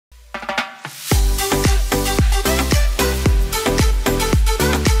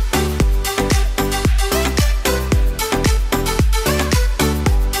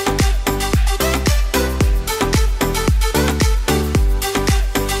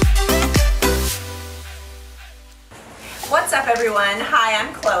everyone. Hi,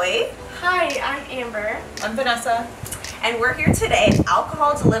 I'm Chloe. Hi, I'm Amber. I'm Vanessa. And we're here today at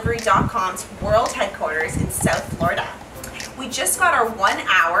alcoholdelivery.com's world headquarters in South Florida. We just got our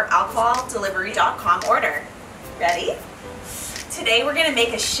 1-hour alcoholdelivery.com order. Ready? Today we're going to make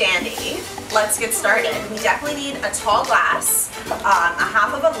a shandy. Let's get started. We definitely need a tall glass, a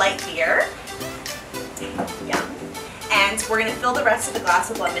half of a light beer, yum, and we're going to fill the rest of the glass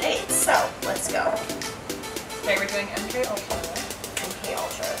with lemonade. So let's go. Okay, we're doing MK Ultra. MK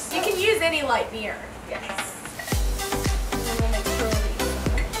Ultra. So. You can use any light beer. Yes. And we'll make sure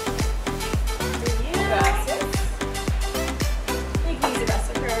Glasses. you can use the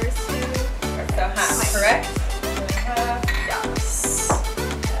rest of hers too. So half, correct? Half. Yes.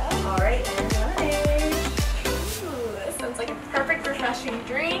 All right, and lemonade. Ooh, this sounds like a perfect refreshing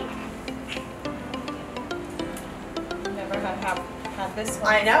drink. Never had this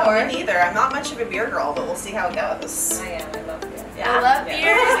one. I know, before. me neither. I'm not much of a beer girl, but we'll see how it goes. I am. I love beer. Yeah. I love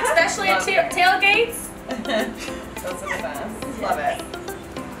Yeah. beers, especially at Love beer. tailgates. Those are the best. Love it.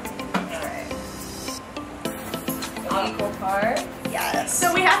 All right. Equal part. Yes.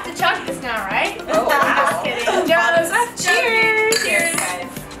 So we have to chug this now, right? Oh, wow. Just kidding. Bottoms up. Cheers! Cheers, guys.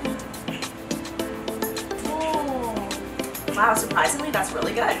 Ooh. Wow, surprisingly, that's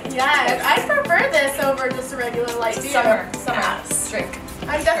really good. Yeah, I prefer this over just a regular light beer. Summer Yes. drink.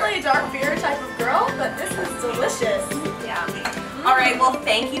 I'm definitely a dark beer type of girl, but this is delicious. Yeah. All right, well,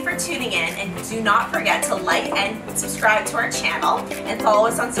 thank you for tuning in, and do not forget to like and subscribe to our channel and follow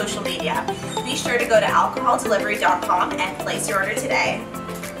us on social media. Be sure to go to alcoholdelivery.com and place your order today.